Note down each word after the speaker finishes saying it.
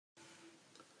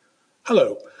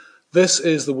Hello, this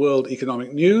is the World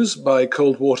Economic News by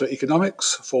Coldwater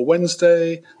Economics for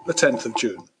Wednesday, the 10th of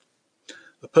June.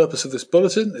 The purpose of this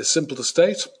bulletin is simple to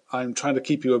state. I'm trying to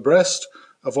keep you abreast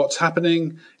of what's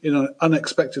happening in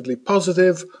unexpectedly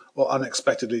positive or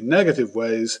unexpectedly negative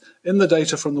ways in the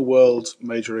data from the world's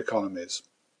major economies.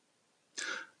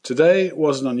 Today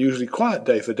was an unusually quiet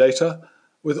day for data,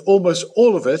 with almost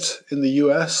all of it in the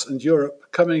US and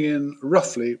Europe coming in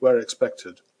roughly where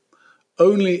expected.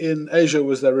 Only in Asia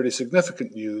was there really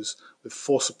significant news, with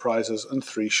 4 surprises and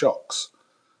 3 shocks.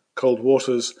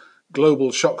 Coldwater's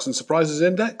Global Shocks and Surprises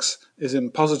Index is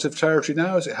in positive territory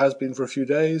now, as it has been for a few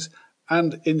days,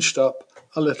 and inched up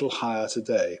a little higher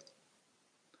today.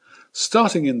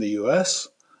 Starting in the US,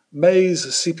 May's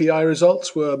CPI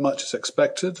results were much as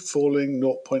expected, falling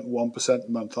 0.1%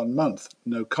 month on month,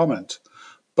 no comment.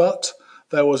 But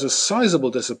there was a sizable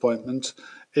disappointment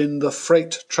in the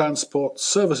Freight Transport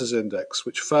Services Index,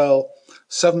 which fell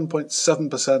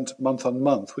 7.7% month on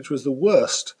month, which was the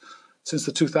worst since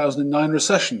the 2009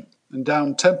 recession, and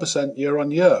down 10% year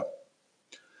on year.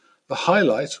 The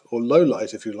highlight, or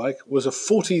lowlight if you like, was a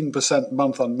 14%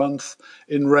 month on month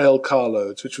in rail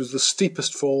carloads, which was the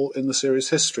steepest fall in the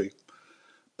series history.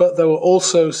 But there were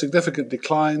also significant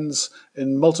declines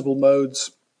in multiple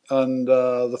modes, and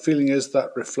the feeling is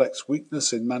that reflects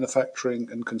weakness in manufacturing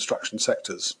and construction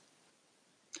sectors.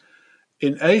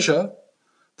 In Asia,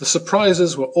 the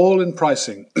surprises were all in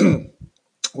pricing,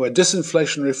 where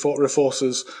disinflationary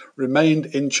forces remained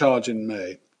in charge in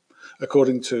May.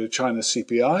 According to China's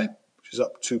CPI, which is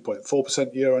up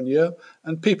 2.4% year on year,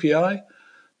 and PPI,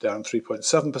 down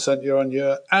 3.7% year on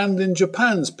year, and in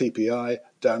Japan's PPI,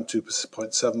 down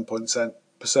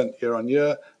 2.7% year on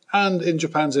year, and in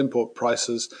Japan's import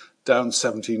prices, down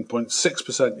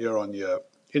 17.6% year on year.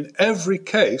 In every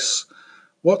case,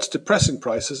 what's depressing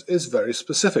prices is very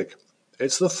specific.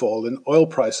 It's the fall in oil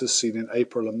prices seen in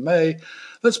April and May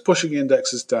that's pushing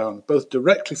indexes down, both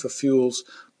directly for fuels,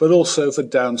 but also for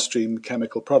downstream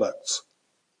chemical products.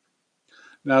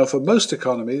 Now, for most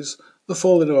economies, the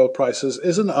fall in oil prices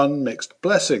is an unmixed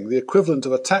blessing, the equivalent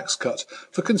of a tax cut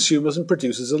for consumers and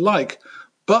producers alike.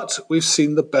 But we've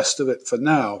seen the best of it for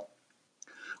now.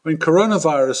 When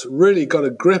coronavirus really got a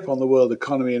grip on the world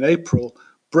economy in April,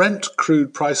 Brent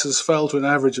crude prices fell to an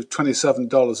average of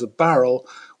 $27 a barrel,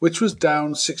 which was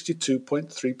down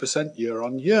 62.3% year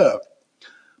on year.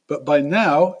 But by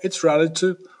now, it's rallied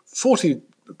to $40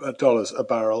 a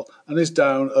barrel and is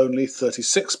down only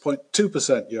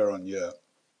 36.2% year on year.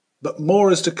 But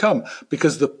more is to come,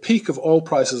 because the peak of oil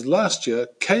prices last year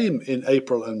came in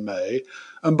April and May,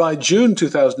 and by June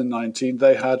 2019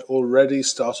 they had already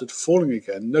started falling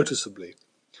again noticeably.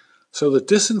 So the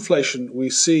disinflation we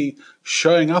see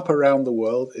showing up around the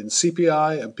world in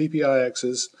CPI and PPI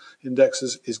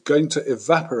indexes is going to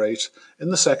evaporate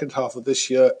in the second half of this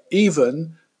year,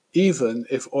 even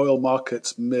if oil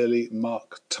markets merely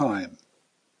mark time.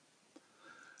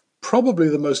 Probably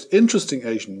the most interesting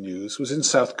Asian news was in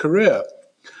South Korea,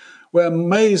 where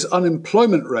May's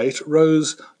unemployment rate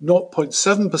rose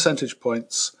 0.7 percentage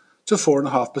points to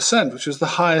 4.5%, which is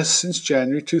the highest since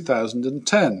January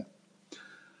 2010.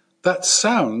 That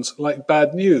sounds like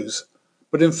bad news,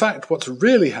 but in fact what's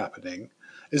really happening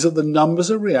is that the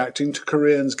numbers are reacting to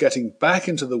Koreans getting back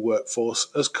into the workforce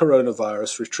as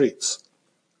coronavirus retreats.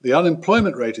 The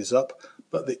unemployment rate is up,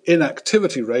 but the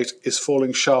inactivity rate is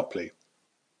falling sharply.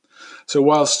 So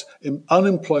whilst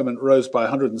unemployment rose by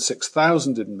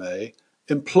 106,000 in May,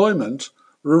 employment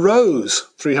rose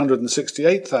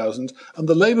 368,000 and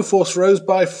the labour force rose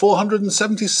by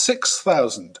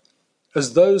 476,000,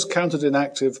 as those counted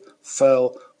inactive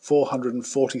fell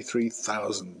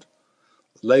 443,000.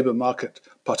 The labour market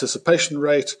participation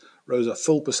rate rose a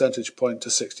full percentage point to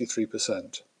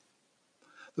 63%.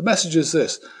 The message is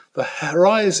this: the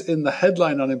rise in the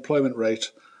headline unemployment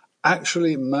rate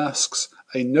actually masks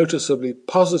a noticeably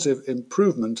positive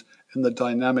improvement in the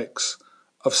dynamics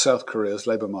of South Korea's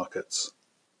labour markets.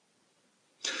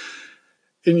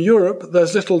 In Europe,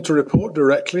 there's little to report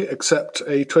directly except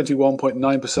a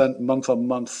 21.9%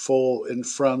 month-on-month fall in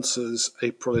France's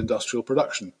April industrial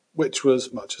production, which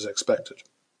was much as expected.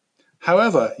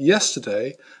 However,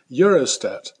 yesterday,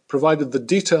 Eurostat provided the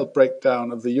detailed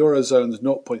breakdown of the Eurozone's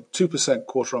 0.2%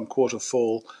 quarter-on-quarter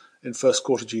fall in first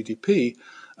quarter GDP,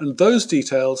 and those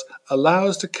details allow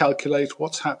us to calculate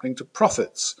what's happening to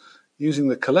profits, using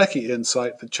the Kalecki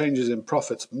insight that changes in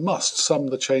profits must sum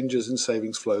the changes in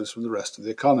savings flows from the rest of the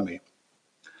economy.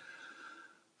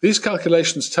 These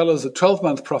calculations tell us that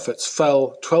 12-month profits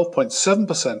fell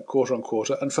 12.7%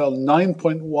 quarter-on-quarter and fell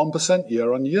 9.1%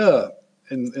 year-on-year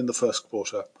in the first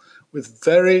quarter, with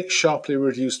very sharply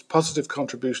reduced positive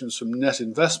contributions from net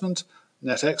investment,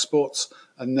 net exports,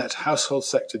 and net household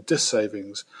sector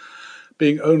dis-savings,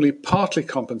 being only partly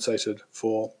compensated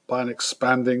for by an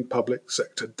expanding public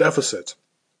sector deficit.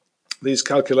 These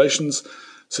calculations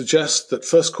suggest that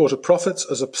first quarter profits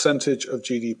as a percentage of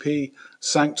GDP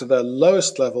sank to their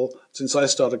lowest level since I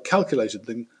started calculating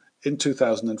them in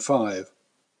 2005.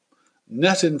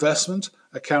 Net investment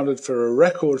accounted for a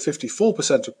record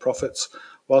 54% of profits,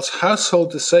 whilst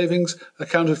household savings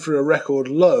accounted for a record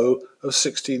low of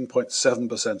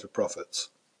 16.7% of profits.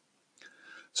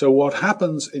 So what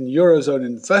happens in Eurozone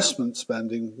investment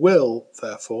spending will,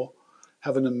 therefore,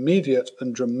 have an immediate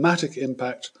and dramatic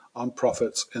impact on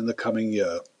profits in the coming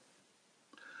year.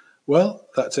 Well,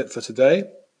 that's it for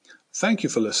today. Thank you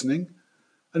for listening,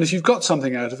 and if you've got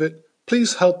something out of it,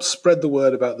 please help spread the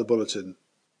word about the bulletin.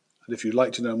 And if you'd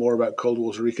like to know more about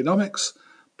Coldwater economics,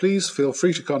 please feel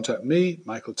free to contact me,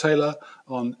 Michael Taylor,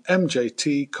 on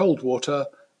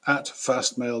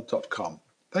mjtcoldwater@fastmail.com.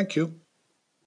 Thank you.